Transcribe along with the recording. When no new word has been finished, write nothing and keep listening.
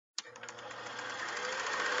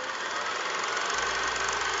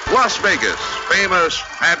Las Vegas, famous,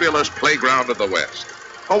 fabulous playground of the West.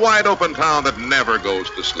 A wide-open town that never goes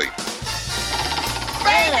to sleep.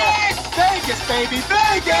 Vegas! Vegas, baby,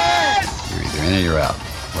 Vegas! You're either in or you're out.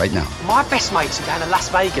 Right now. My best mates are going to Las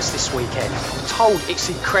Vegas this weekend. I'm told it's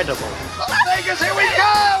incredible. Vegas, here we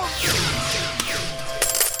go!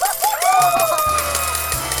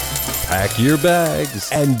 Pack your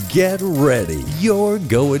bags and get ready. You're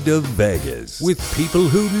going to Vegas with people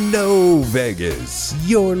who know Vegas.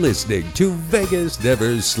 You're listening to Vegas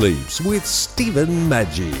Never Sleeps with Stephen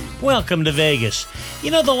Maggi. Welcome to Vegas.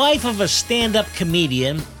 You know, the life of a stand-up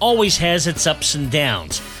comedian always has its ups and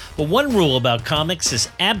downs. But one rule about comics is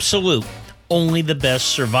absolute. Only the best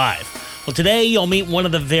survive. Well, today you'll meet one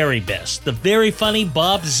of the very best. The very funny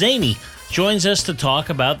Bob Zany joins us to talk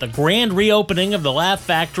about the grand reopening of the Laugh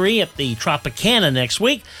Factory at the Tropicana next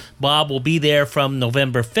week. Bob will be there from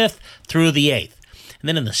November 5th through the 8th. And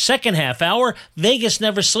then in the second half hour, Vegas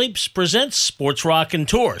Never Sleeps presents Sports Rockin'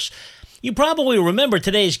 Tours. You probably remember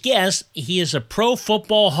today's guest. He is a Pro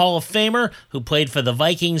Football Hall of Famer who played for the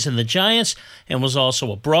Vikings and the Giants and was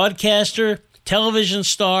also a broadcaster, television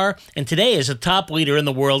star, and today is a top leader in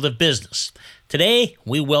the world of business. Today,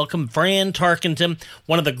 we welcome Fran Tarkenton,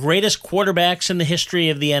 one of the greatest quarterbacks in the history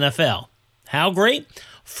of the NFL. How great?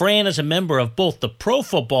 Fran is a member of both the Pro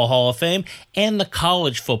Football Hall of Fame and the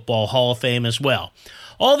College Football Hall of Fame as well.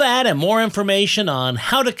 All that and more information on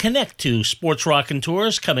how to connect to Sports Rockin'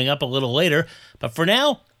 Tours coming up a little later. But for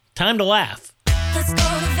now, time to laugh. Let's go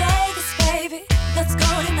to Vegas, baby. Let's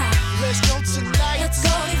go tonight. Let's go tonight. Let's go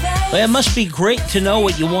to Vegas. Well, it must be great to know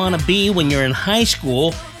what you want to be when you're in high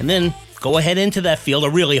school and then go ahead into that field, a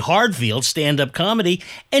really hard field, stand-up comedy,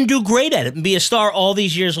 and do great at it and be a star all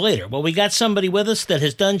these years later. Well, we got somebody with us that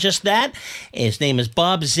has done just that. His name is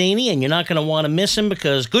Bob Zany, and you're not going to want to miss him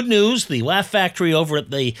because, good news, the Laugh Factory over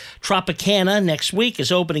at the Tropicana next week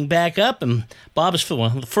is opening back up, and Bob is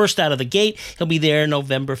the first out of the gate. He'll be there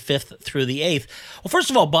November 5th through the 8th. Well,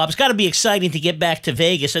 first of all, Bob, it's got to be exciting to get back to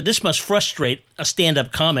Vegas. This must frustrate a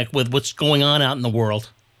stand-up comic with what's going on out in the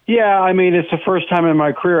world. Yeah, I mean, it's the first time in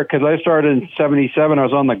my career because I started in 1977. I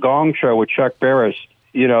was on The Gong Show with Chuck Barris.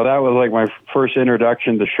 You know, that was like my first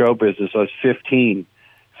introduction to show business. I was 15.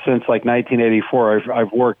 Since like 1984,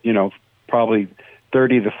 I've worked, you know, probably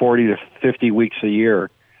 30 to 40 to 50 weeks a year.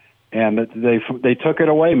 And they took it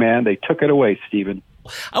away, man. They took it away, Stephen.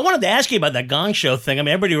 I wanted to ask you about that Gong Show thing. I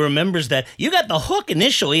mean, everybody remembers that. You got the hook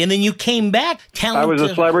initially, and then you came back. I was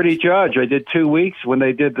a celebrity judge. I did 2 weeks when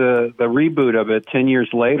they did the reboot of it 10 years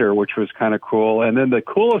later, which was kind of cool. And then the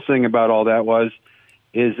coolest thing about all that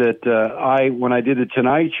is that when I did the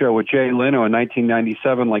Tonight Show with Jay Leno in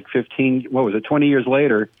 1997, like 20 years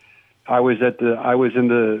later, I was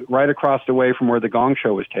right across the way from where the Gong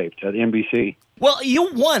Show was taped at NBC. Well,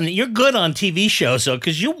 you won. You're good on TV shows, though,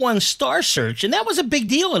 because you won Star Search, and that was a big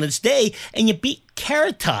deal in its day, and you beat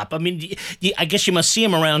Carrot Top. I mean, I guess you must see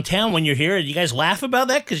him around town when you're here. Do you guys laugh about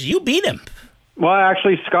that? Because you beat him. Well,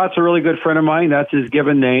 actually, Scott's a really good friend of mine. That's his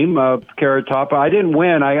given name, Carrot Top. I didn't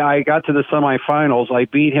win. I got to the semifinals. I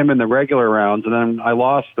beat him in the regular rounds, and then I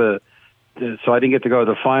lost so I didn't get to go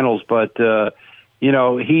to the finals, but... you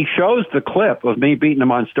know, he shows the clip of me beating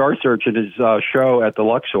him on Star Search at his show at the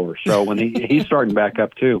Luxor. So when he's starting back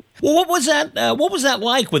up too. Well, what was that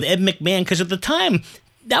like with Ed McMahon? Because at the time,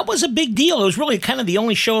 that was a big deal. It was really kind of the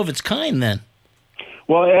only show of its kind then.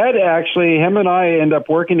 Well, Ed, actually, him and I end up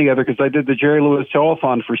working together because I did the Jerry Lewis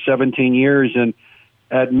Telethon for 17 years. And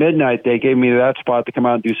at midnight, they gave me that spot to come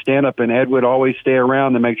out and do stand-up. And Ed would always stay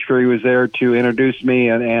around to make sure he was there to introduce me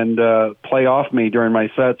and play off me during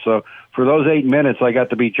my set. So for those 8 minutes, I got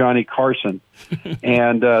to be Johnny Carson.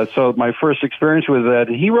 And so my first experience with that,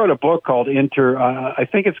 he wrote a book called I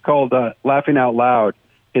think it's called Laughing Out Loud,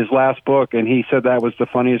 his last book. And he said that was the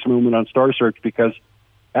funniest moment on Star Search because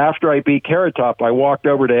after I beat Carrot Top, I walked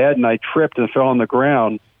over to Ed and I tripped and fell on the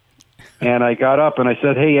ground. And I got up and I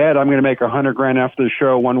said, "Hey, Ed, I'm going to make $100,000 after the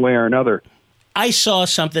show one way or another." I saw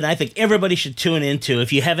something I think everybody should tune into.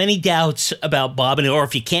 If you have any doubts about Bob, or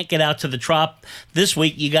if you can't get out to the Trop this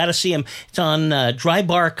week, you got to see him. It's on Dry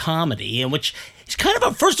Bar Comedy, in which it's kind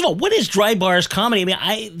of first of all, what is Dry Bar's Comedy? I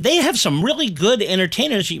mean, they have some really good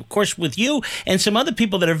entertainers, of course, with you and some other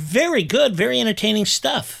people that are very good, very entertaining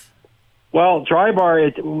stuff. Well, Dry Bar,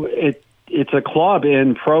 it's a club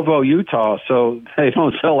in Provo, Utah, so they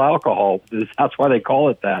don't sell alcohol. That's why they call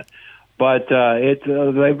it that. But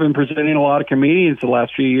they've been presenting a lot of comedians the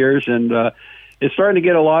last few years, and it's starting to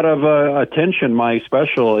get a lot of attention, my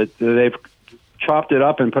special. They've chopped it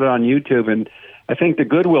up and put it on YouTube, and I think the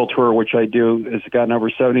Goodwill Tour, which I do, has gotten over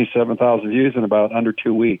 77,000 views in about under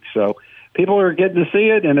 2 weeks. So people are getting to see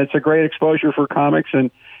it, and it's a great exposure for comics,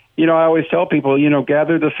 and I always tell people,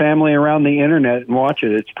 gather the family around the internet and watch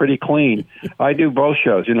it. It's pretty clean. I do both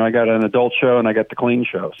shows. I got an adult show and I got the clean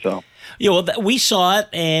show. So, we saw it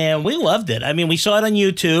and we loved it. I mean, we saw it on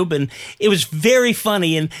YouTube and it was very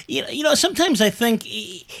funny. And, sometimes I think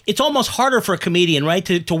it's almost harder for a comedian, right,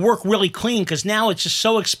 to work really clean because now it's just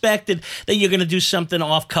so expected that you're going to do something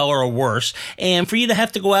off color or worse. And for you to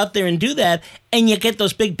have to go out there and do that and you get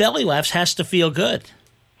those big belly laughs has to feel good.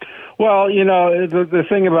 Well, the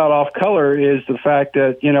thing about off color is the fact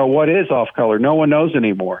that, what is off color? No one knows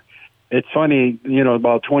anymore. It's funny,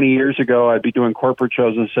 about 20 years ago, I'd be doing corporate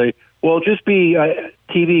shows and say, well, just be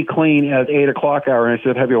TV clean at 8 o'clock hour. And I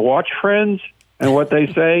said, have you watched Friends and what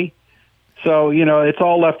they say? So, it's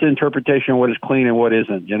all left to interpretation of what is clean and what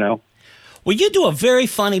isn't, Well, you do a very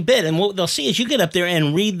funny bit, and what they'll see is you get up there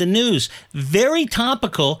and read the news. Very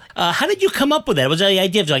topical. How did you come up with that? Was that the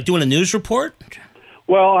idea of like doing a news report?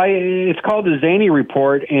 Well, it's called the Zany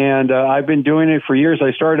Report, and I've been doing it for years.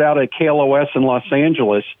 I started out at KLOS in Los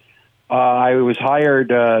Angeles. I was hired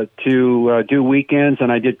to do weekends,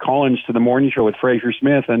 and I did call-ins to the morning show with Fraser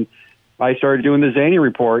Smith, and I started doing the Zany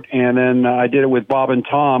Report, and then I did it with Bob and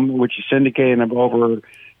Tom, which is syndicated in over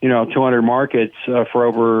 200 markets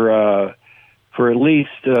for at least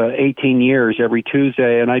 18 years every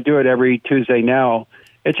Tuesday, and I do it every Tuesday now.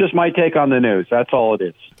 It's just my take on the news. That's all it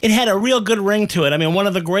is. It had a real good ring to it. I mean, one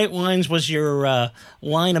of the great lines was your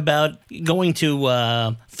line about going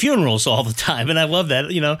to funerals all the time, and I love that,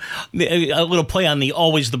 a little play on the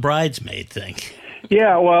always the bridesmaid thing.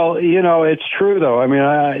 Yeah, well, it's true, though. I mean,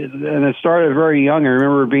 and it started very young. I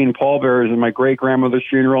remember being pallbearers at my great-grandmother's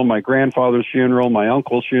funeral, my grandfather's funeral, my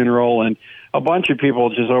uncle's funeral, and a bunch of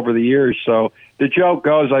people just over the years. So the joke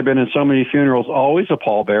goes, I've been in so many funerals, always a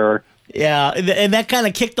pallbearer. Yeah, and that kind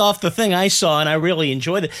of kicked off the thing I saw, and I really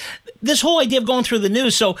enjoyed it. This whole idea of going through the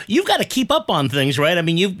news, so you've got to keep up on things, right? I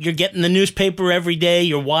mean, you're getting the newspaper every day,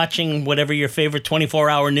 you're watching whatever your favorite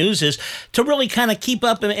 24-hour news is, to really kind of keep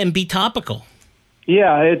up and be topical.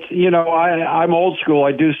 Yeah, it's, I'm old school.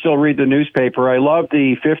 I do still read the newspaper. I love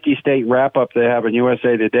the 50-state wrap-up they have in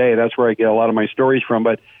USA Today. That's where I get a lot of my stories from.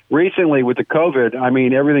 But recently with the COVID, I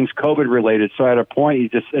mean, everything's COVID-related, so at a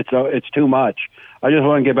point, it's too much. I just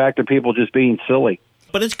want to get back to people just being silly.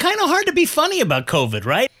 But it's kind of hard to be funny about COVID,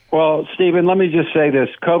 right? Well, Stephen, let me just say this.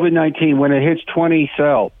 COVID-19, when it hits 20,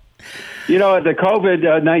 sell. The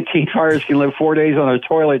COVID-19 virus can live 4 days on a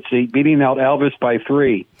toilet seat, beating out Elvis by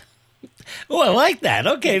 3. Oh, I like that.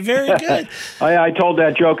 Okay, very good. I told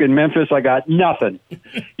that joke in Memphis. I got nothing.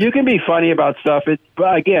 You can be funny about stuff.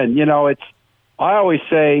 But again, I always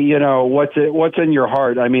say, what's in your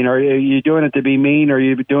heart? I mean, are you doing it to be mean, or are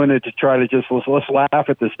you doing it to try to just let's laugh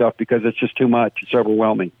at this stuff because it's just too much? It's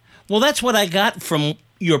overwhelming. Well, that's what I got from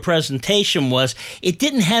your presentation was it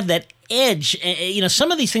didn't have that edge.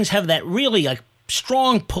 Some of these things have that really like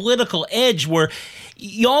strong political edge where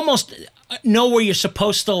you almost know where you're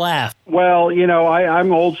supposed to laugh. Well,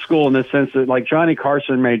 I'm old school in the sense that like Johnny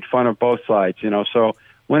Carson made fun of both sides, so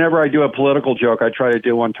whenever I do a political joke, I try to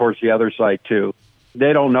do one towards the other side, too.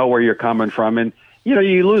 They don't know where you're coming from. And,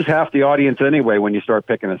 you lose half the audience anyway when you start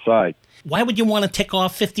picking a side. Why would you want to tick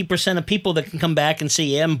off 50% of people that can come back and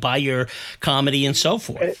see and buy your comedy and so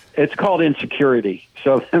forth? It's called insecurity.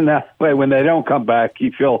 So then that way, when they don't come back,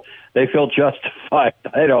 they feel justified.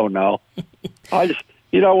 I don't know. I just,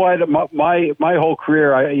 what? My whole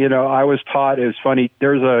career, I was taught, it was funny.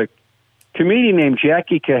 There's a comedian named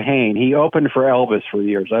Jackie Kahane. He opened for Elvis for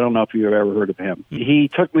years. I don't know if you've ever heard of him. He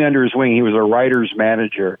took me under his wing. He was a writer's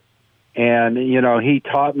manager. And, he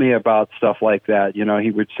taught me about stuff like that.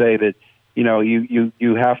 He would say that,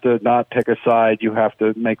 you have to not pick a side. You have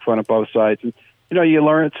to make fun of both sides. And, you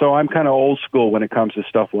learn it. So I'm kind of old school when it comes to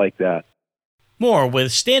stuff like that. More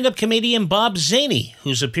with stand-up comedian Bob Zany,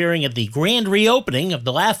 who's appearing at the grand reopening of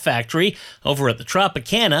the Laugh Factory over at the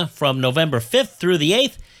Tropicana from November 5th through the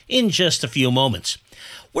 8th in just a few moments.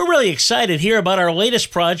 We're really excited here about our latest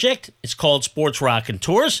project. It's called Sports Rockin'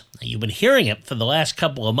 Tours. You've been hearing it for the last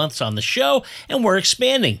couple of months on the show, and we're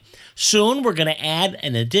expanding. Soon, we're going to add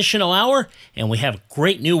an additional hour, and we have a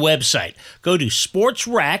great new website. Go to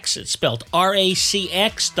SportsRacs, it's spelled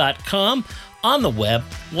RACX.com, on the web.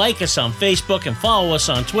 Like us on Facebook and follow us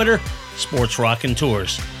on Twitter, Sports Rockin'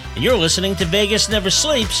 Tours. And you're listening to Vegas Never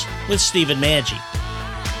Sleeps with Stephen Maggi.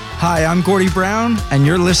 Hi, I'm Gordy Brown, and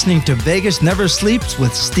you're listening to Vegas Never Sleeps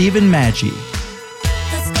with Stephen Maggi.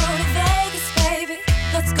 Let's go to Vegas, baby.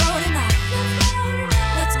 Let's go tonight.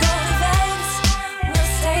 Let's go to Vegas. We'll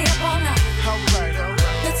stay up all night. All right.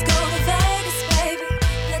 Let's go to Vegas, baby.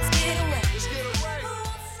 Let's get away.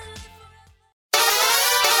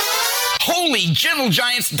 Holy Gentle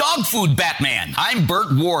Giants dog food Batman! I'm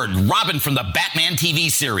Burt Ward, Robin from the Batman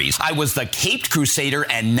TV series. I was the Caped Crusader,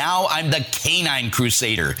 and now I'm the Canine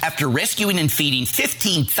Crusader. After rescuing and feeding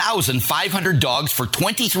 15,500 dogs for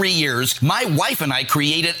 23 years, my wife and I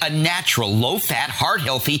created a natural, low-fat,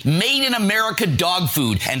 heart-healthy, made-in-America dog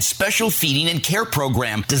food and special feeding and care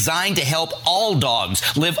program designed to help all dogs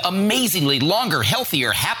live amazingly longer,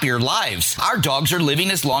 healthier, happier lives. Our dogs are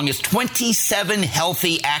living as long as 27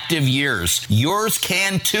 healthy, active years. Yours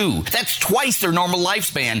can too. That's twice their normal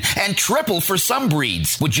lifespan and triple for some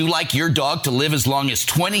breeds. Would you like your dog to live as long as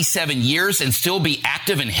 27 years and still be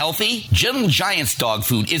active and healthy? Gentle Giants dog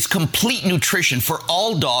food is complete nutrition for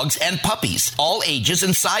all dogs and puppies, all ages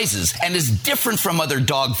and sizes, and is different from other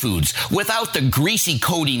dog foods without the greasy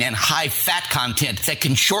coating and high fat content that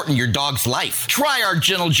can shorten your dog's life. Try our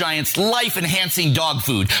Gentle Giants life-enhancing dog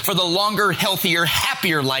food for the longer, healthier,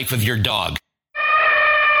 happier life of your dog.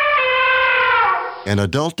 An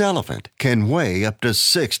adult elephant can weigh up to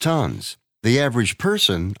 6 tons. The average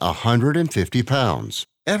person, 150 pounds.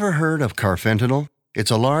 Ever heard of carfentanil?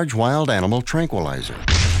 It's a large wild animal tranquilizer.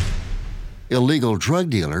 Illegal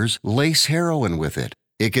drug dealers lace heroin with it.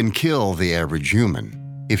 It can kill the average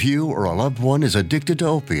human. If you or a loved one is addicted to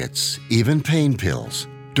opiates, even pain pills,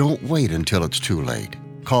 don't wait until it's too late.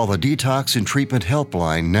 Call the Detox and Treatment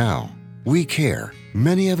Helpline now. We care.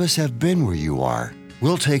 Many of us have been where you are.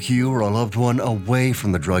 We'll take you or a loved one away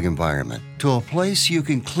from the drug environment to a place you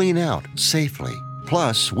can clean out safely.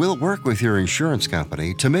 Plus, we'll work with your insurance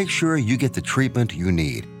company to make sure you get the treatment you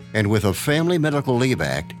need. And with a Family Medical Leave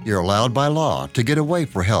Act, you're allowed by law to get away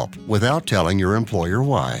for help without telling your employer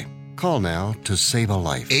why. Call now to save a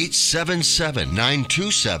life.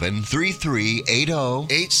 877-927-3380.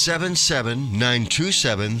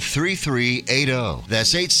 877-927-3380.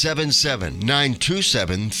 That's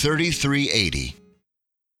 877-927-3380.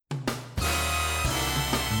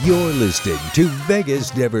 You're listening to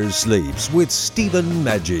Vegas Never Sleeps with Stephen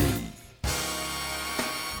Maggi.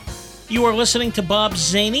 You are listening to Bob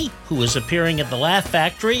Zaney, who is appearing at the Laugh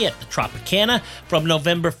Factory at the Tropicana from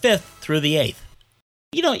November 5th through the 8th.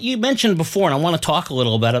 You know, you mentioned before, and I want to talk a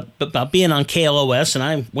little about being on KLOS, and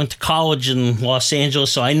I went to college in Los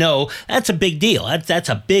Angeles, so I know that's a big deal. That's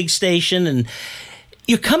a big station, and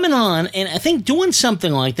you're coming on, and I think doing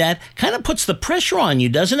something like that kind of puts the pressure on you,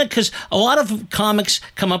 doesn't it? Because a lot of comics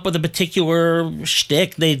come up with a particular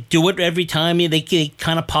shtick. They do it every time. They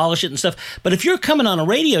kind of polish it and stuff. But if you're coming on a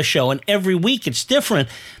radio show and every week it's different,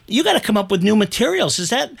 you got to come up with new materials. Does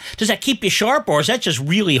that keep you sharp, or is that just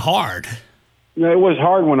really hard? It was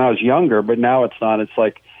hard when I was younger, but now it's not. It's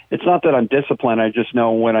like, it's not that I'm disciplined. I just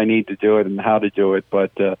know when I need to do it and how to do it.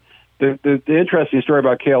 But the interesting story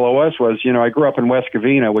about KLOS was, I grew up in West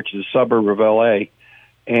Covina, which is a suburb of L.A.,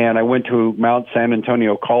 and I went to Mount San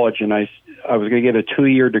Antonio College, and I was going to get a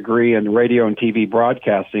 2-year degree in radio and TV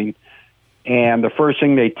broadcasting. And the first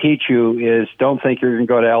thing they teach you is don't think you're going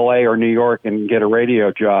to go to L.A. or New York and get a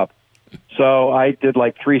radio job. So I did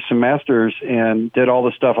like 3 semesters and did all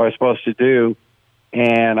the stuff I was supposed to do.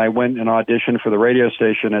 And I went and auditioned for the radio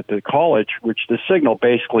station at the college, which the signal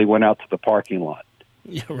basically went out to the parking lot.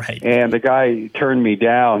 Yeah, right. And the guy turned me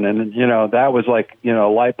down, and, that was like, a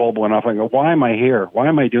light bulb went off. I go, why am I here? Why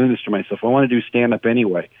am I doing this to myself? I want to do stand-up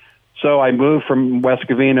anyway. So I moved from West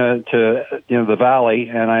Covina to, the Valley,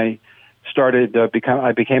 and I started, I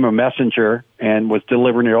became a messenger and was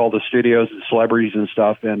delivering to all the studios and celebrities and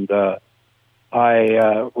stuff. And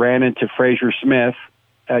I ran into Fraser Smith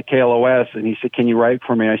at KLOS, and he said, can you write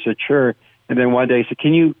for me? I said, sure. And then one day he said,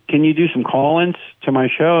 can you do some call-ins to my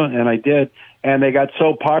show? And I did. And they got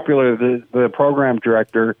so popular, the program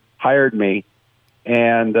director hired me.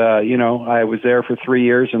 And, I was there for 3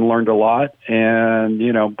 years and learned a lot. And,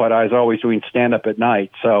 but I was always doing stand-up at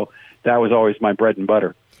night. So that was always my bread and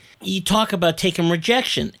butter. You talk about taking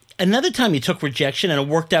rejection. Another time you took rejection and it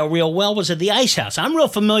worked out real well was at the Ice House. I'm real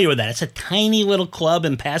familiar with that. It's a tiny little club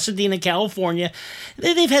in Pasadena, California.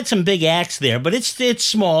 They've had some big acts there, but it's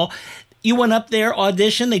small. You went up there,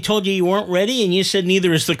 auditioned, they told you weren't ready, and you said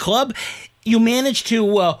neither is the club. You managed to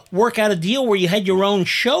work out a deal where you had your own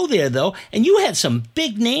show there, though, and you had some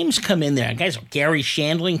big names come in there. Guys like Gary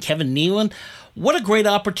Shandling, Kevin Nealon. What a great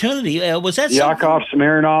opportunity. Was that Yakov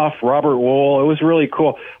Smirnoff, Robert Wool. It was really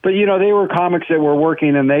cool. But, they were comics that were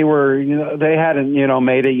working, and they were, they hadn't,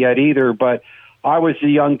 made it yet either. But I was a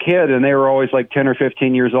young kid, and they were always like 10 or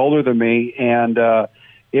 15 years older than me, and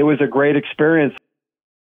it was a great experience.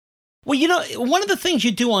 Well, one of the things you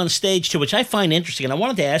do on stage, too, which I find interesting, and I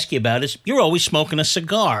wanted to ask you about, is you're always smoking a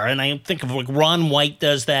cigar. And I think of, like, Ron White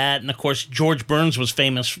does that. And, of course, George Burns was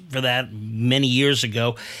famous for that many years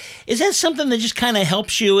ago. Is that something that just kind of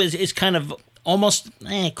helps you, is kind of almost,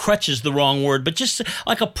 crutch is the wrong word, but just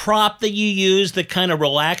like a prop that you use that kind of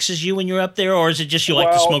relaxes you when you're up there? Or is it just you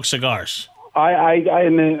like to smoke cigars? I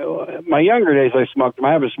in my younger days, I smoked them.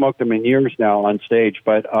 I haven't smoked them in years now on stage,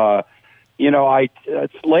 but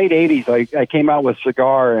it's late '80s. I came out with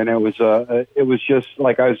cigar, and it was just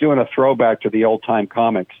like I was doing a throwback to the old time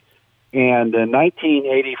comics. And in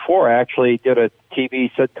 1984, I actually did a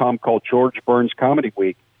TV sitcom called George Burns Comedy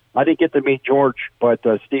Week. I didn't get to meet George, but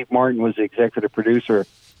Steve Martin was the executive producer.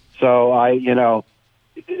 So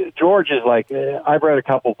George is like, I've read a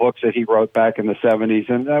couple books that he wrote back in the 70s,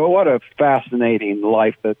 and what a fascinating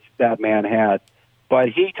life that man had. But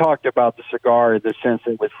he talked about the cigar in the sense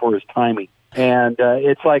it was for his timing. And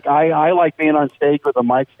it's like I like being on stage with a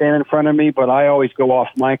mic stand in front of me, but I always go off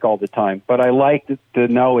mic all the time. But I like to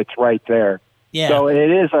know it's right there. Yeah. So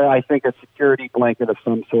it is, I think, a security blanket of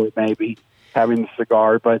some sort, maybe, having the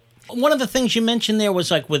cigar. But one of the things you mentioned there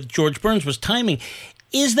was, like, with George Burns was timing.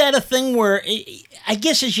 Is that a thing where, I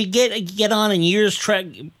guess as you get on and years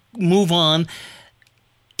move on,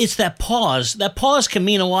 it's that pause. That pause can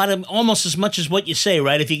mean a lot of, almost as much as what you say,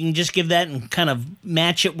 right? If you can just give that and kind of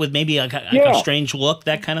match it with maybe a strange look,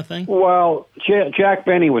 that kind of thing. Well, Jack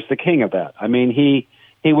Benny was the king of that. I mean, he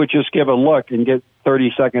would just give a look and get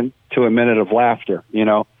 30 seconds to a minute of laughter,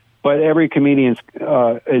 But every comedian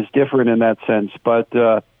is different in that sense. But,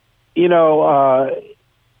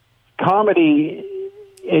 comedy,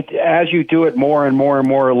 as you do it more and more and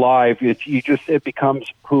more live, it becomes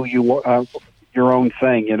who you your own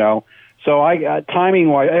thing, So timing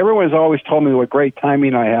wise, everyone's always told me what great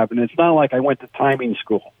timing I have, and it's not like I went to timing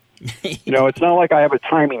school. It's not like I have a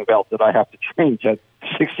timing belt that I have to change at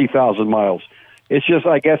 60,000 miles. It's just,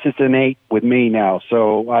 I guess it's innate with me now.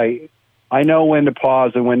 So I know when to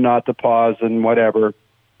pause and when not to pause and whatever.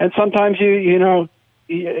 And sometimes you're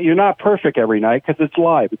not perfect every night because it's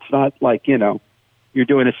live. It's not like, you're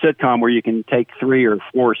doing a sitcom where you can take 3 or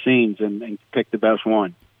 4 scenes and pick the best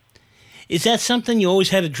one. Is that something you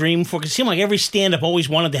always had a dream for? Because it seemed like every stand-up always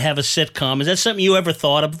wanted to have a sitcom. Is that something you ever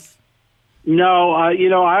thought of? No,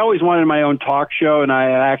 I always wanted my own talk show, and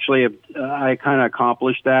I kind of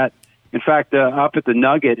accomplished that. In fact, up at the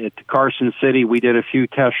Nugget at Carson City, we did a few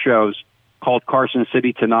test shows called Carson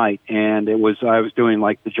City Tonight, and I was doing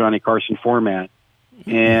like the Johnny Carson format.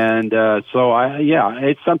 And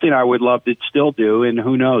it's something I would love to still do, and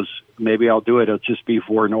who knows, maybe I'll do it. It'll just be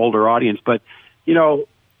for an older audience. But,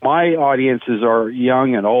 my audiences are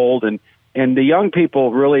young and old, and the young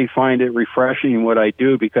people really find it refreshing what I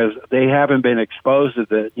do because they haven't been exposed to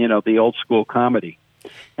the old school comedy.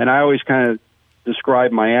 And I always kind of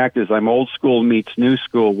describe my act as I'm old school meets new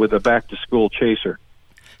school with a back-to-school chaser.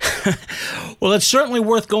 Well, it's certainly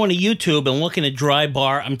worth going to YouTube and looking at Dry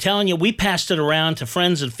Bar. I'm telling you, we passed it around to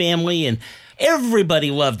friends and family, and everybody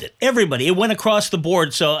loved it. Everybody. It went across the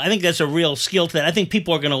board, so I think that's a real skill to that. I think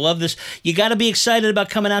people are going to love this. You got to be excited about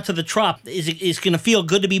coming out to the Trop. Is it going to feel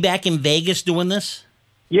good to be back in Vegas doing this?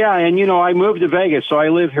 Yeah, and, I moved to Vegas, so I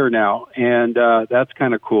live here now, and that's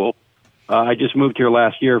kind of cool. I just moved here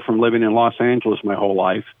last year from living in Los Angeles my whole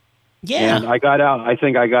life. Yeah. And I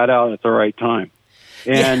think I got out at the right time.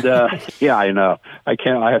 And yeah, I know. I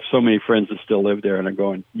have so many friends that still live there, and I'm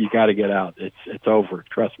going, you got to get out. It's over.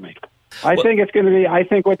 Trust me. I think it's going to be. I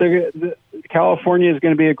think California is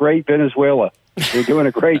going to be a great Venezuela. They're doing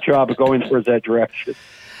a great job of going towards that direction.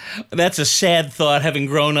 That's a sad thought, having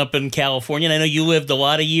grown up in California. And I know you lived a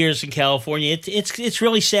lot of years in California. It's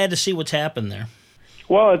really sad to see what's happened there.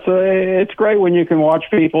 Well, it's great when you can watch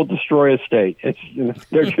people destroy a state.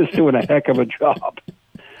 They're just doing a heck of a job.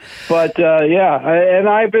 But, and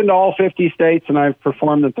I've been to all 50 states, and I've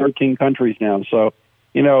performed in 13 countries now. So,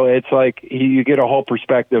 it's like you get a whole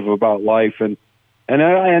perspective about life. And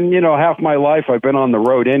half my life I've been on the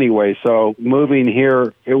road anyway. So moving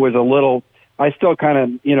here, it was a little, I still kind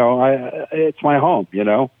of, it's my home,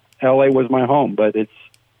 L.A. was my home, but it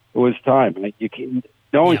was time.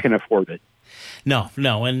 No one can afford it. No.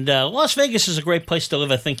 And Las Vegas is a great place to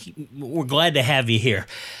live. I think we're glad to have you here.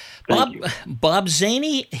 Bob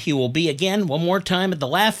Zaney, he will be again one more time at the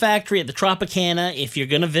Laugh Factory at the Tropicana. If you're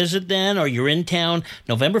going to visit then, or you're in town,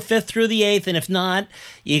 November 5th through the 8th. And if not,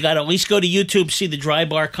 you got to at least go to YouTube, see the Dry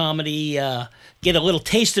Bar comedy, get a little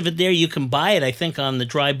taste of it there. You can buy it, I think, on the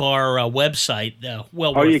Dry Bar website.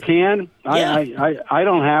 You can? Yeah. I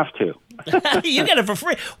don't have to. You get it for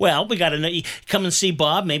free. Well, we got to know. You come and see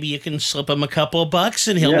Bob. Maybe you can slip him a couple of bucks,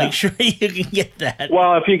 and he'll make sure you can get that.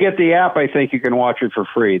 Well, if you get the app, I think you can watch it for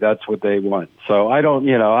free. That's what they want. So I don't,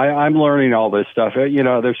 I'm learning all this stuff.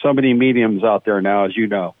 There's so many mediums out there now, as you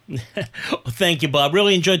know. Well, thank you, Bob.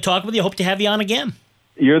 Really enjoyed talking with you. Hope to have you on again.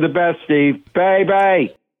 You're the best, Steve.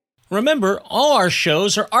 Bye. Remember, all our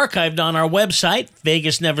shows are archived on our website,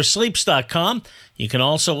 VegasNeverSleeps.com. You can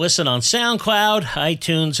also listen on SoundCloud,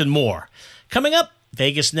 iTunes, and more. Coming up,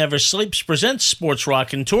 Vegas Never Sleeps presents Sports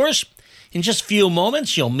Rockin' Tours. In just a few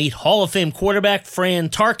moments, you'll meet Hall of Fame quarterback Fran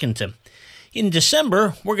Tarkenton. In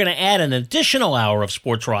December, we're going to add an additional hour of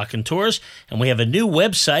Sports Rockin' Tours, and we have a new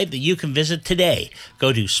website that you can visit today.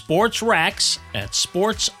 Go to SportsRacks at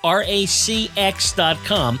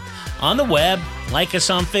sportsracx.com on the web, like us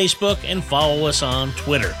on Facebook, and follow us on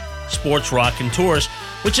Twitter. Sports Rockin' Tours,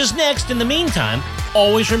 which is next. In the meantime,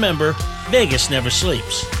 always remember, Vegas never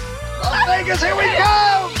sleeps. Las Vegas, here we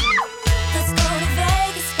go! Let's go to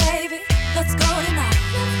Vegas, baby. Let's go tonight.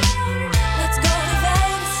 Let's go to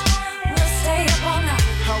Vegas. We'll stay up all night.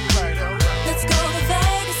 All right. Let's go to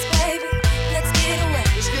Vegas, baby. Let's get away.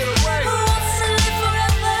 Let's get away. Who wants to live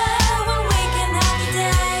forever when we can have the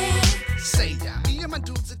day? Say that. Me and my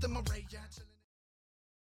dudes at the Marriott.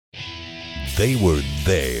 They were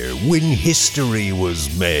there when history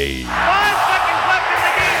was made. 5 seconds left in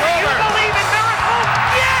the game. Do you believe in miracles?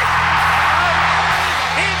 Yes!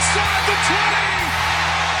 Inside the 20.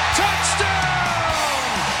 Touchdown!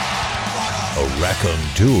 A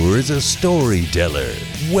raconteur is a storyteller.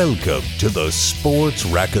 Welcome to the Sports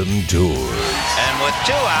Raconteur. And with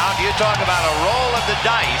 2 out, you talk about a roll of the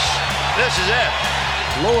dice. This is it.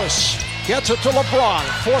 Lewis gets it to LeBron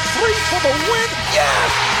for 3 for the win.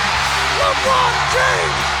 Yes! LeBron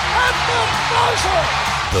James at the buzzer!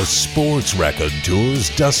 The Sports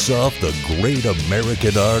Raconteurs dusts off the great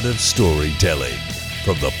American art of storytelling.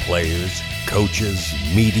 From the players, coaches,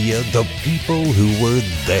 media, the people who were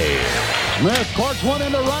there. Smith courts one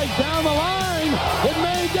into right down the line. It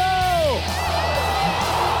may go.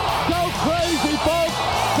 Go crazy, folks.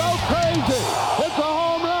 Go crazy. It's a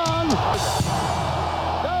home run.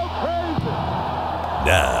 Go crazy.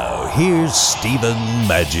 Now, here's Stephen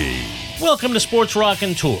Maggi. Welcome to Sports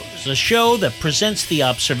Rockin' Tours, a show that presents the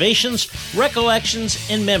observations, recollections,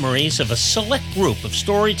 and memories of a select group of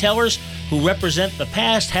storytellers who represent the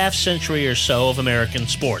past half-century or so of American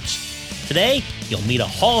sports. Today, you'll meet a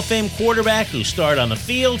Hall of Fame quarterback who starred on the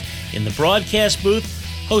field, in the broadcast booth,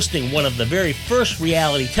 hosting one of the very first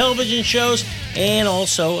reality television shows, and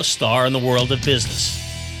also a star in the world of business.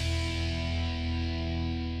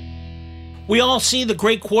 We all see the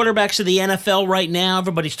great quarterbacks of the NFL right now.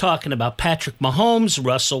 Everybody's talking about Patrick Mahomes,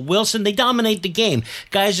 Russell Wilson. They dominate the game.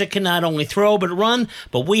 Guys that can not only throw but run.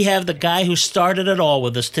 But we have the guy who started it all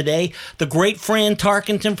with us today, the great Fran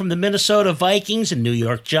Tarkenton from the Minnesota Vikings and New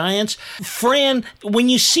York Giants. Fran, when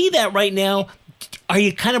you see that right now, are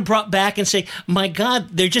you kind of brought back and say, my God,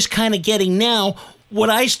 they're just kind of getting now what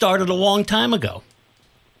I started a long time ago?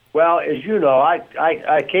 Well, as you know, I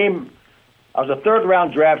was a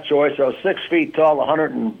third-round draft choice. I was 6 feet tall,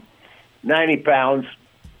 190 pounds.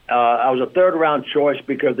 I was a third-round choice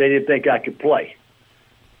because they didn't think I could play.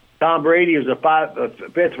 Tom Brady was a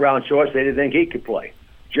fifth-round choice. They didn't think he could play.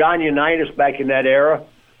 John Unitas back in that era,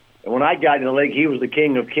 and when I got in the league, he was the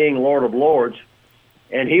king of kings, lord of lords,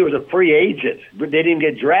 and he was a free agent. But they didn't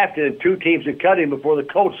get drafted, and 2 teams had cut him before the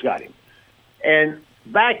Colts got him. And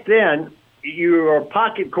back then, you were a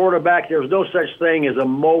pocket quarterback. There was no such thing as a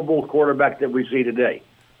mobile quarterback that we see today.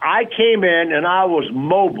 I came in and I was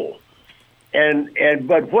mobile,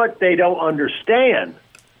 but what they don't understand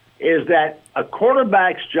is that a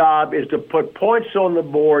quarterback's job is to put points on the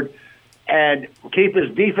board and keep his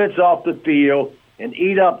defense off the field and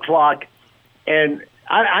eat up clock. And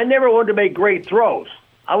I never wanted to make great throws.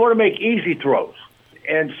 I want to make easy throws.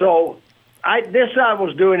 And so this I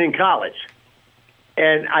was doing in college.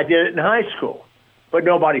 And I did it in high school, but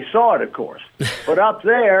nobody saw it, of course. But up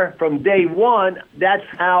there, from day one, that's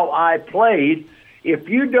how I played. If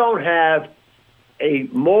you don't have a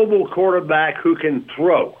mobile quarterback who can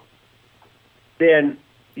throw, then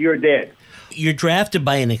you're dead. You're drafted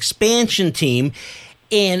by an expansion team,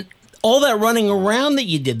 and all that running around that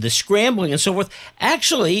you did, the scrambling and so forth,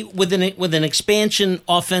 actually, with an expansion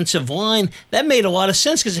offensive line, that made a lot of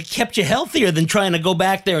sense because it kept you healthier than trying to go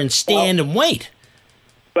back there and stand and wait.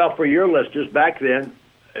 Well, for your listeners, back then,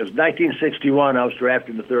 it was 1961, I was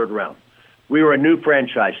drafted in the 3rd round. We were a new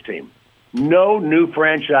franchise team. No new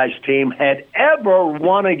franchise team had ever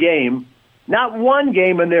won a game, not one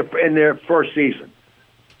game in their first season.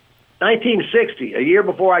 1960, a year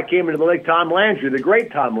before I came into the league, Tom Landry, the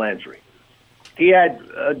great Tom Landry, He had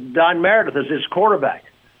Don Meredith as his quarterback.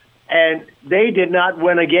 And they did not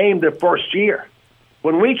win a game the first year.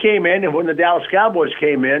 When we came in and when the Dallas Cowboys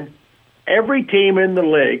came in, every team in the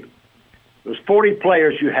league, it was 40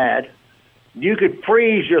 players you had, you could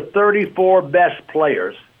freeze your 34 best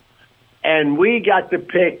players, and we got to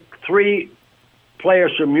pick 3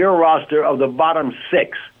 players from your roster of the bottom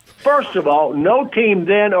 6. First of all, no team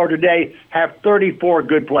then or today have 34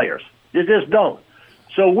 good players. They just don't.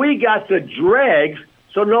 So we got the dregs,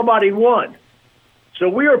 so nobody won. So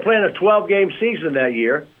we were playing a 12-game season that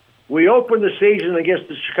year. We opened the season against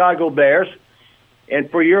the Chicago Bears. And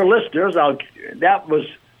for your listeners,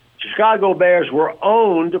 Chicago Bears were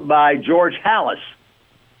owned by George Halas.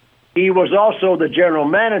 He was also the general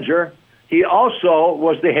manager. He also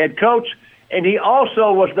was the head coach. And he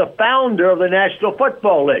also was the founder of the National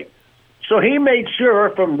Football League. So he made sure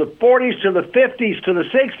from the 40s to the 50s to the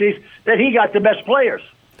 60s that he got the best players.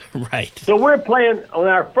 Right. So we're playing on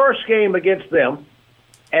our first game against them,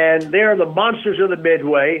 and they're the monsters of the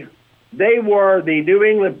Midway. They were the New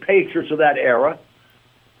England Patriots of that era,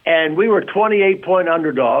 and we were 28-point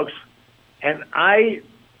underdogs. And I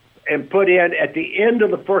am put in at the end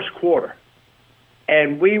of the first quarter,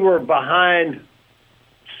 and we were behind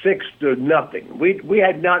 6-0. We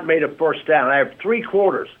had not made a first down. I have 3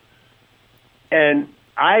 quarters. And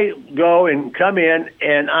I go and come in,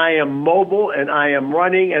 and I am mobile, and I am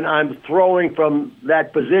running, and I'm throwing from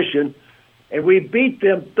that position. And we beat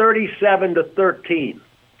them 37-13.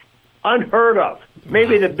 Unheard of.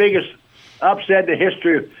 Maybe the biggest upset in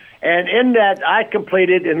history. And in that, I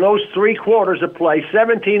completed, in those 3 quarters of play,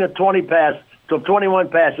 17 of 21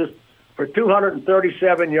 passes for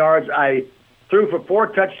 237 yards. I threw for 4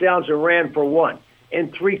 touchdowns and ran for 1 in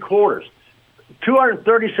 3 quarters.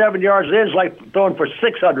 237 yards is like throwing for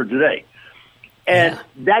 600 today. And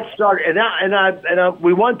that started, and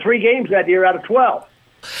we won 3 games that year out of 12.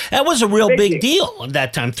 That was a real big deal at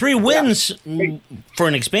that time. 3 wins for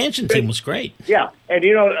an expansion team was great. Yeah, and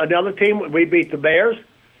you know, another team, we beat the Bears,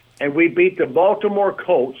 and we beat the Baltimore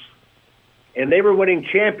Colts, and they were winning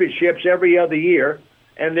championships every other year,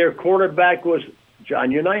 and their quarterback was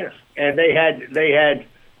John Unitas. And they had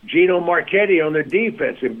Gino Marchetti on their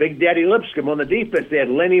defense and Big Daddy Lipscomb on the defense. They had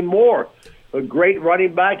Lenny Moore, a great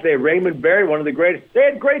running back. They had Raymond Berry, one of the greatest. They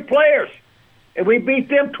had great players. And we beat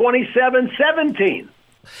them 27-17.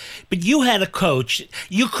 But you had a coach.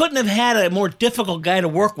 You couldn't have had a more difficult guy to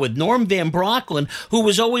work with, Norm Van Brocklin, who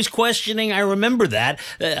was always questioning, I remember that,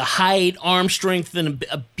 height, arm strength, and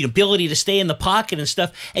ability to stay in the pocket and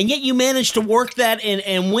stuff. And yet you managed to work that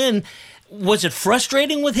and win. Was it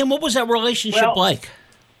frustrating with him? What was that relationship like?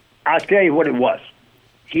 I'll tell you what it was.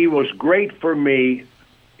 He was great for me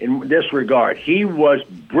in this regard. He was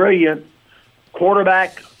brilliant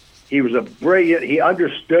quarterback. He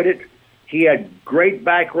understood it. He had great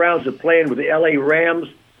backgrounds of playing with the L.A. Rams,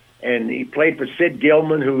 and he played for Sid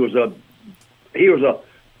Gilman, who was a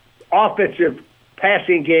offensive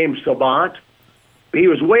passing game savant. He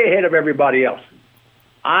was way ahead of everybody else.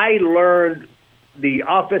 I learned the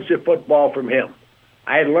offensive football from him.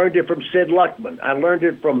 I had learned it from Sid Luckman. I learned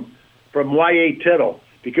it from Y.A. Tittle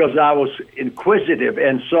because I was inquisitive.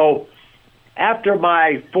 And so after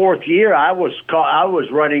my 4th year, I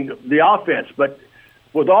was running the offense. But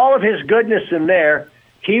with all of his goodness in there,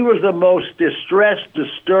 he was the most distressed,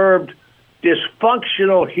 disturbed,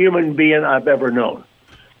 dysfunctional human being I've ever known.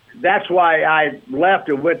 That's why I left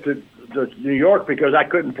and went to New York, because I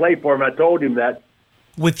couldn't play for him. I told him that.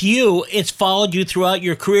 With you, it's followed you throughout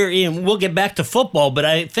your career, and we'll get back to football, but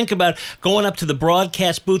I think about going up to the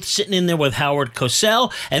broadcast booth, sitting in there with Howard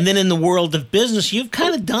Cosell, and then in the world of business, you've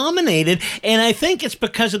kind of dominated, and I think it's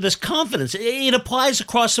because of this confidence. It applies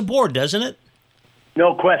across the board, doesn't it?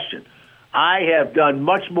 No question. I have done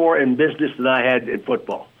much more in business than I had in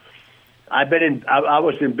football. I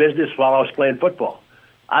was in business while I was playing football.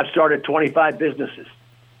 I've started 25 businesses,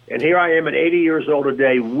 and here I am at 80 years old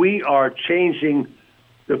today. We are changing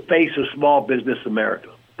the face of small business America.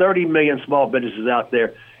 30 million small businesses out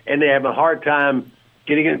there, and they have a hard time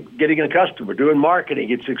getting a customer, doing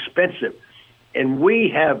marketing. It's expensive. And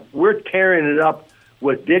we're tearing it up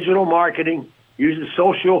with digital marketing, using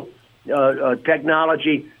social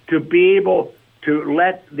technology to be able to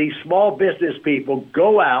let these small business people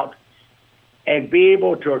go out and be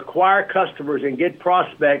able to acquire customers and get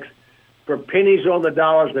prospects for pennies on the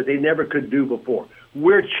dollars that they never could do before.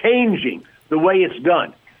 We're changing the way it's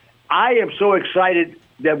done. I am so excited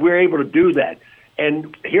that we're able to do that.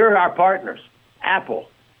 And here are our partners, Apple,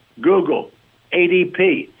 Google,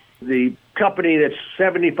 ADP, the company that's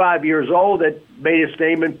 75 years old that made its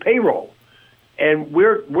name in payroll. And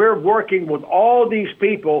we're working with all these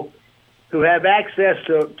people who have access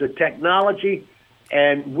to technology,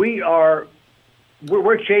 and we're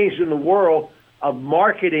changing the world of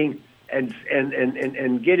marketing and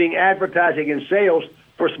getting advertising and sales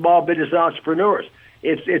for small business entrepreneurs.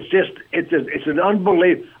 It's an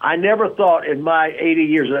unbelievable. I never thought in my 80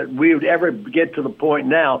 years that we would ever get to the point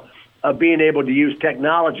now of being able to use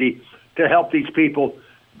technology to help these people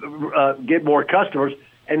get more customers.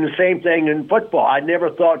 And the same thing in football. I never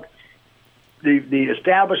thought the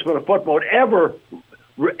establishment of football would ever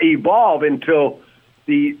evolve until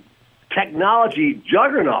the technology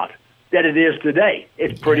juggernaut that it is today.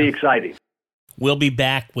 It's pretty exciting. We'll be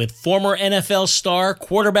back with former NFL star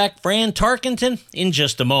quarterback Fran Tarkenton in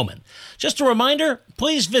just a moment. Just a reminder,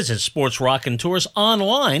 please visit Sports Rockin' Tours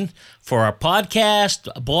online for our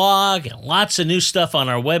podcast, blog, and lots of new stuff on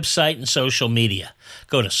our website and social media.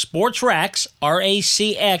 Go to SportsRacks,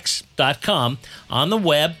 RACX.com on the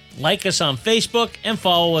web, like us on Facebook, and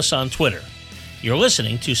follow us on Twitter. You're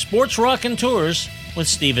listening to Sports Rockin' Tours with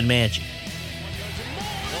Stephen Manchi.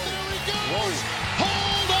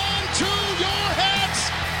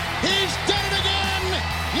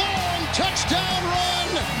 Touchdown run.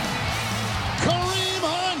 Kareem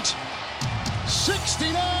Hunt,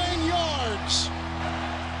 69 yards.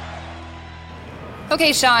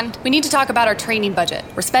 Okay, Sean, we need to talk about our training budget.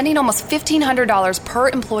 We're spending almost $1,500 per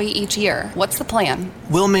employee each year. What's the plan?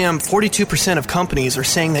 Well, ma'am, 42% of companies are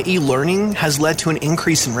saying that e-learning has led to an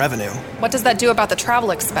increase in revenue. What does that do about the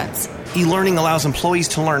travel expense? E-learning allows employees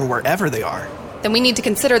to learn wherever they are. Then we need to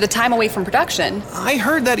consider the time away from production. I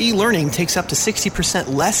heard that e-learning takes up to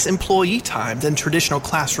 60% less employee time than traditional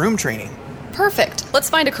classroom training. Perfect. Let's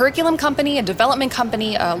find a curriculum company, a development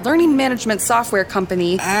company, a learning management software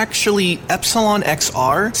company. Actually, Epsilon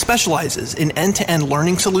XR specializes in end-to-end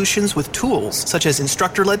learning solutions with tools such as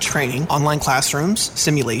instructor-led training, online classrooms,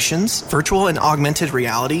 simulations, virtual and augmented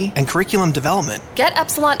reality, and curriculum development. Get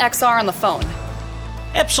Epsilon XR on the phone.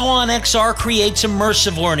 Epsilon XR creates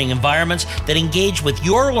immersive learning environments that engage with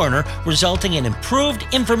your learner, resulting in improved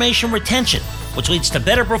information retention, which leads to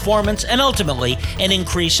better performance and ultimately an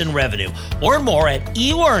increase in revenue. Learn more at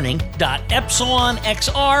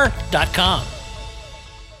elearning.epsilonxr.com.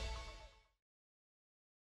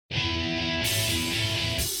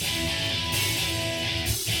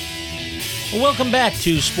 Welcome back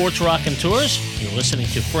to Sports Rockin' Tours. You're listening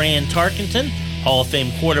to Fran Tarkenton, Hall of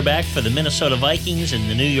Fame quarterback for the Minnesota Vikings and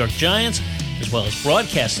the New York Giants, as well as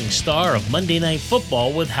broadcasting star of Monday Night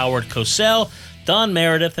Football with Howard Cosell, Don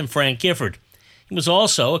Meredith, and Frank Gifford. He was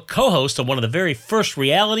also a co-host of one of the very first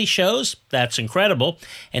reality shows, That's Incredible,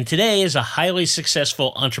 and today is a highly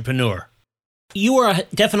successful entrepreneur. You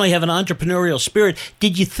definitely have an entrepreneurial spirit.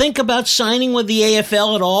 Did you think about signing with the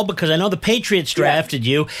AFL at all? Because I know the Patriots drafted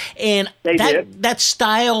you, and that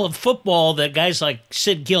style of football that guys like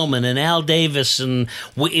Sid Gilman and Al Davis and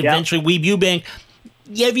eventually Weeb Ewbank,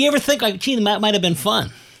 have you ever think like, gee, that might have been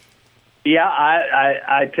fun? Yeah,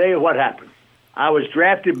 I tell you what happened. I was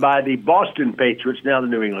drafted by the Boston Patriots, now the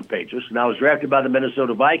New England Patriots, and I was drafted by the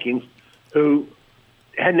Minnesota Vikings, who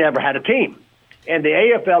had never had a team. And the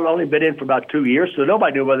AFL only been in for about 2 years, so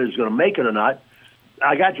nobody knew whether it was going to make it or not.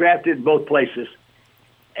 I got drafted in both places.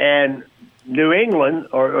 And New England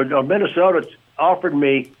or Minnesota offered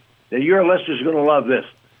me, now your listeners are going to love this,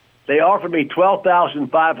 they offered me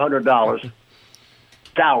 $12,500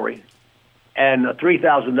 salary and a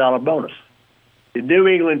 $3,000 bonus. The New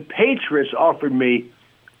England Patriots offered me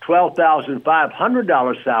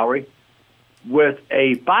 $12,500 salary with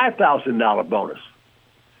a $5,000 bonus.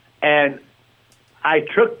 And I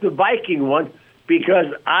took the Viking one because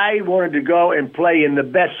I wanted to go and play in the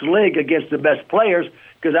best league against the best players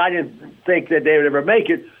because I didn't think that they would ever make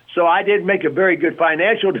it. So I did make a very good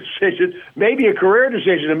financial decision, maybe a career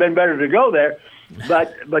decision. It'd been better to go there,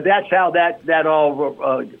 but that's how that all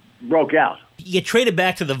broke out. You traded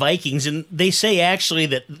back to the Vikings, and they say actually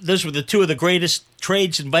that those were the two of the greatest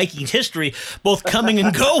trades in Vikings history, both coming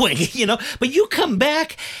and going. But you come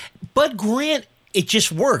back, Bud Grant. It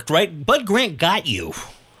just worked, right? Bud Grant got you.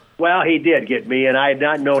 Well, he did get me, and I had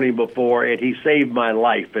not known him before, and he saved my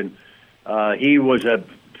life. And he was a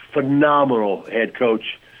phenomenal head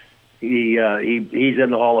coach. He's in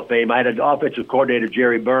the Hall of Fame. I had an offensive coordinator,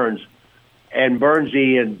 Jerry Burns, and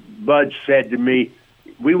Burnsy and Bud said to me,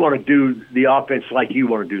 we want to do the offense like you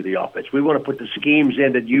want to do the offense. We want to put the schemes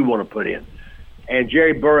in that you want to put in. And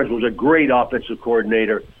Jerry Burns was a great offensive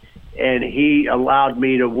coordinator, and he allowed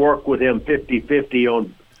me to work with him 50-50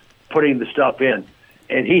 on putting the stuff in.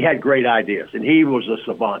 And he had great ideas, and he was a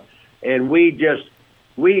savant. And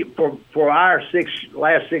for our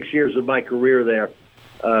last 6 years of my career there,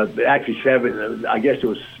 actually 7, I guess it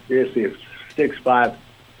was 6, 5,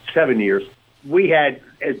 7 years, we had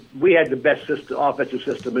the best offensive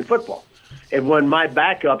system in football. And when my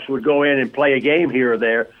backups would go in and play a game here or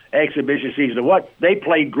there, exhibition season or what, they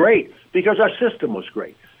played great because our system was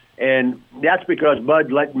great. And that's because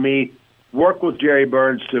Bud let me work with Jerry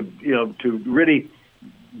Burns to really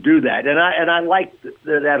do that. And I liked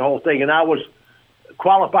that whole thing. And I was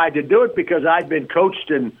qualified to do it because I'd been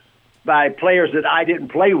coached by players that I didn't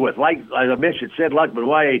play with, like as I mentioned, Sid Luckman,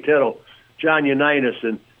 Y.A. Tittle, John Unitas,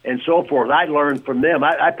 and so forth. I learned from them.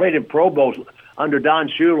 I played in Pro Bowls under Don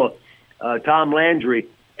Shula, Tom Landry,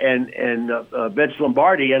 and Vince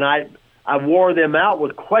Lombardi, and I wore them out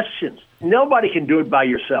with questions. Nobody can do it by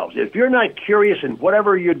yourselves. If you're not curious in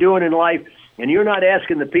whatever you're doing in life, and you're not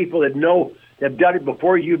asking the people that have done it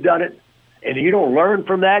before you've done it, and you don't learn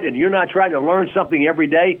from that, and you're not trying to learn something every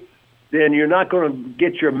day, then you're not going to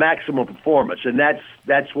get your maximum performance. And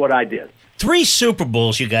that's what I did. 3 Super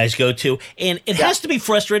Bowls you guys go to, and it has to be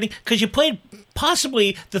frustrating because you played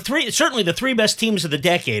certainly the 3 best teams of the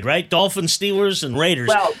decade, right? Dolphins, Steelers, and Raiders.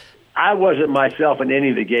 Well, I wasn't myself in any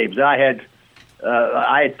of the games. I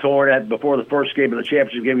had torn before the first game of the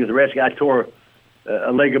championship game against the Redskins. I tore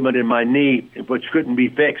a ligament in my knee, which couldn't be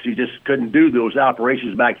fixed. You just couldn't do those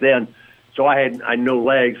operations back then. So I had no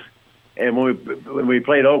legs. And when we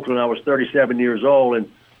played Oakland, I was 37 years old,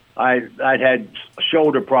 and I'd had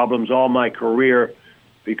shoulder problems all my career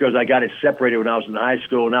because I got it separated when I was in high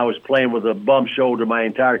school, and I was playing with a bum shoulder my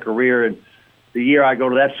entire career. And the year I go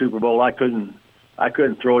to that Super Bowl, I couldn't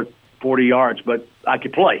throw it 40 yards, but I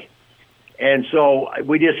could play. And so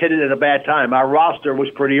we just hit it at a bad time. Our roster was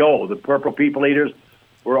pretty old. The Purple People Eaters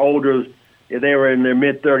were older. They were in their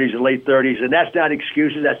mid-30s and late 30s, and that's not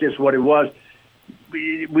excuses. That's just what it was.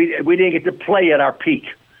 We didn't get to play at our peak,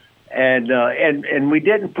 and we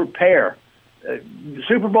didn't prepare. The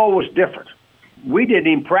Super Bowl was different. We didn't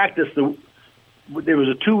even practice. There was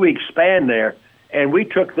a 2-week span there, and we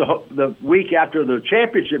took the week after the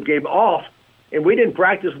championship game off, and we didn't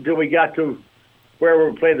practice until we got to where we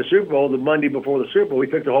were playing the Super Bowl the Monday before the Super Bowl. We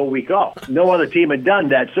took the whole week off. No other team had done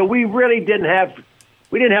that, so we really didn't have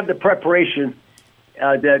the preparation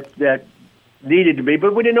that needed to be,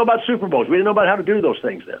 but we didn't know about Super Bowls. We didn't know about how to do those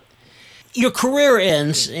things then. Your career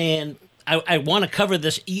ends, and I want to cover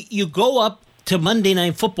this. You go up to Monday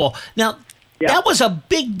Night Football. Now, that was a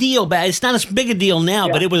big deal. It's not as big a deal now,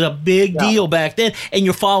 but it was a big deal back then. And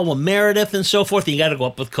you're following Meredith and so forth, and you got to go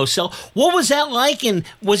up with Cosell. What was that like, and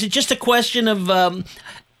was it just a question of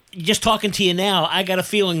just talking to you now, I got a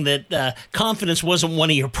feeling that confidence wasn't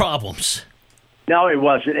one of your problems? No, it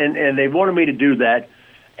wasn't, and they wanted me to do that.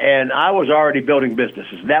 And I was already building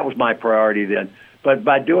businesses. That was my priority then. But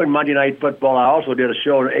by doing Monday Night Football, I also did a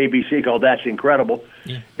show on ABC called That's Incredible.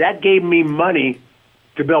 Yeah. That gave me money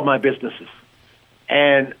to build my businesses.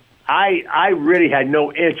 And I really had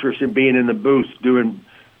no interest in being in the booth doing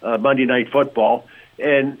Monday Night Football.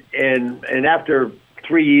 And after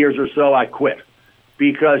 3 years or so, I quit.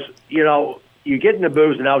 Because, you get in the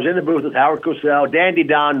booth, and I was in the booth with Howard Cosell. Dandy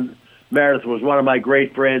Don Meredith was one of my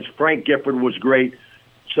great friends. Frank Gifford was great.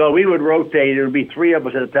 So we would rotate. There would be 3 of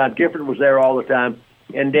us at a time. Gifford was there all the time,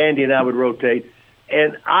 and Dandy and I would rotate.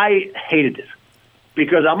 And I hated it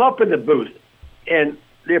because I'm up in the booth, and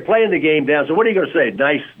they're playing the game down. So what are you going to say?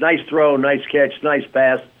 Nice throw, nice catch, nice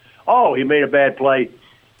pass. Oh, he made a bad play.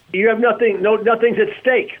 You have nothing. Nothing's at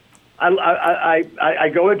stake.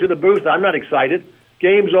 I go into the booth. I'm not excited.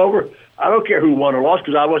 Game's over. I don't care who won or lost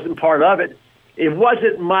because I wasn't part of it. It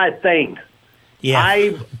wasn't my thing. Yeah.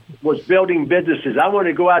 I was building businesses. I wanted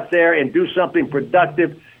to go out there and do something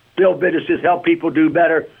productive, build businesses, help people do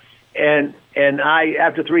better. And I,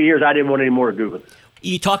 after 3 years, I didn't want any more to do with it.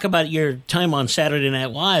 You talk about your time on Saturday Night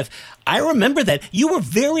Live. I remember that. You were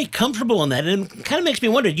very comfortable in that. And it kind of makes me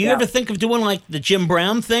wonder, do you ever think of doing like the Jim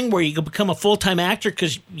Brown thing where you could become a full-time actor?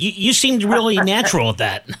 Because you seemed really natural at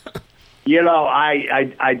that.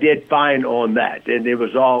 I did fine on that. And it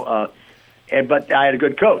was all but I had a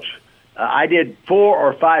good coach. I did 4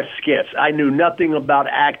 or 5 skits. I knew nothing about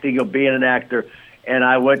acting or being an actor, and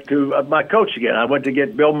I went to my coach again. I went to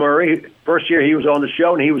get Bill Murray. First year he was on the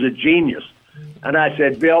show, and he was a genius. And I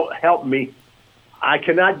said, Bill, help me. I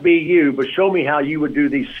cannot be you, but show me how you would do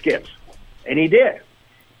these skits. And he did.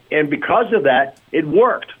 And because of that, it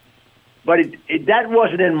worked. But that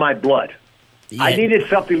wasn't in my blood. Yeah. I needed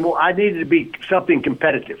something more. I needed to be something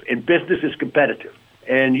competitive, and business is competitive.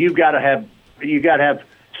 And you got to have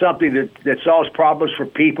something that solves problems for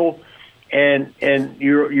people, and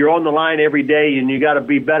you're on the line every day, and you got to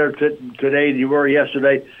be better today than you were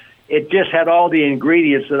yesterday. It just had all the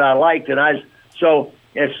ingredients that I liked, and so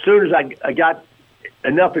as soon as I got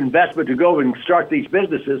enough investment to go and start these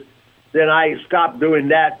businesses, then I stopped doing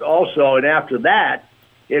that also. And after that,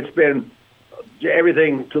 it's been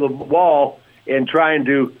everything to the wall in trying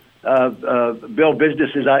to build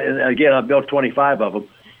businesses. I've built 25 of them.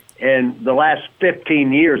 And the last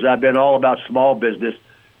 15 years, I've been all about small business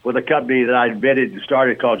with a company that I invented and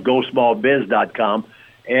started called GoSmallBiz.com.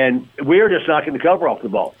 And we're just knocking the cover off the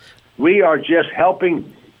ball. We are just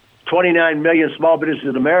helping 29 million small businesses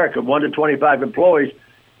in America, 1 to 25 employees,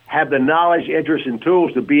 have the knowledge, interest, and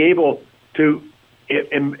tools to be able to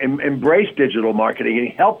embrace digital marketing and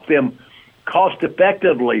help them cost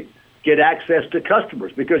effectively get access to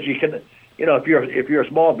customers. Because you can, if you're a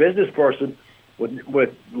small business person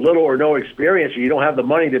with little or no experience, you don't have the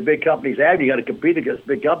money that big companies have. You got to compete against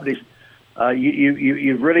big companies.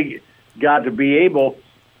 You've really got to be able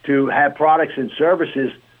to have products and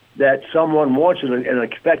services that someone wants in an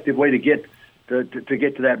effective way to get to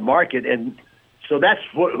that market. And so that's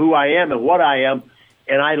who I am and what I am.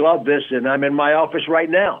 And I love this, and I'm in my office right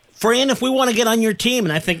now. Fran, if we want to get on your team,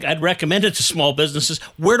 and I think I'd recommend it to small businesses,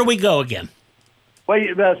 where do we go again?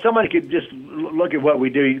 Well, somebody could just look at what we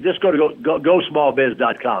do. You just go to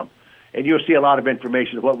GoSmallBiz.com, and you'll see a lot of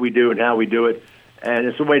information of what we do and how we do it. And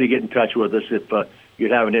it's a way to get in touch with us if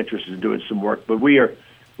you'd have an interest in doing some work. But we're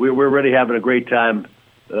really having a great time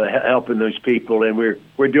helping those people, and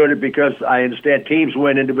we're doing it because I understand teams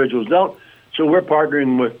win, individuals don't. So we're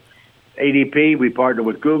partnering with ADP, we partner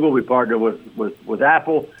with Google, we partner with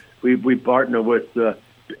Apple, we partner with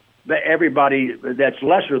everybody that's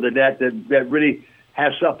lesser than that really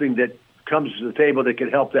has something that comes to the table that can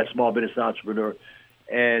help that small business entrepreneur.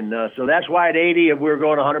 And so that's why at 80 and we're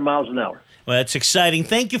going 100 miles an hour. Well, that's exciting.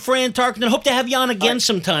 Thank you, Fran Tarkenton. Hope to have you on again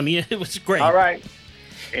sometime. It was great. All right.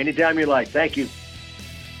 Anytime you like. Thank you.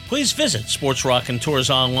 Please visit Sports Rockin' Tours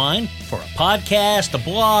online for a podcast, a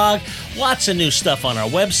blog, lots of new stuff on our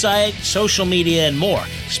website, social media, and more.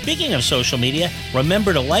 Speaking of social media,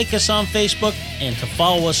 remember to like us on Facebook and to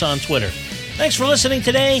follow us on Twitter. Thanks for listening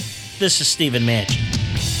today. This is Stephen Manchin.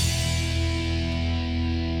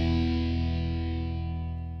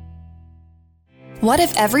 What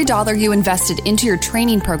if every dollar you invested into your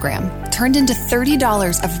training program turned into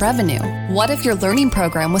 $30 of revenue? What if your learning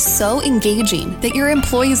program was so engaging that your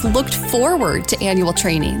employees looked forward to annual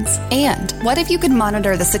trainings? And what if you could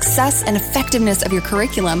monitor the success and effectiveness of your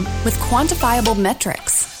curriculum with quantifiable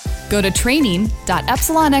metrics? Go to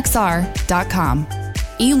training.epsilonxr.com.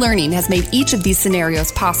 E-learning has made each of these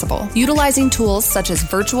scenarios possible. Utilizing tools such as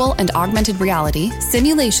virtual and augmented reality,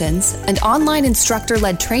 simulations, and online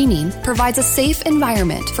instructor-led training provides a safe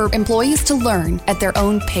environment for employees to learn at their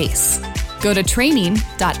own pace. Go to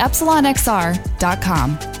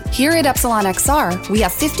training.epsilonxr.com. Here at Epsilon XR, we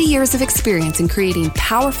have 50 years of experience in creating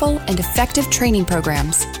powerful and effective training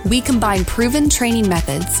programs. We combine proven training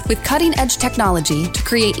methods with cutting-edge technology to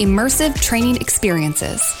create immersive training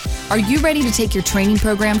experiences. Are you ready to take your training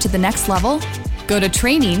program to the next level? Go to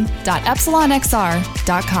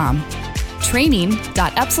training.epsilonxr.com.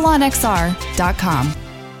 training.epsilonxr.com.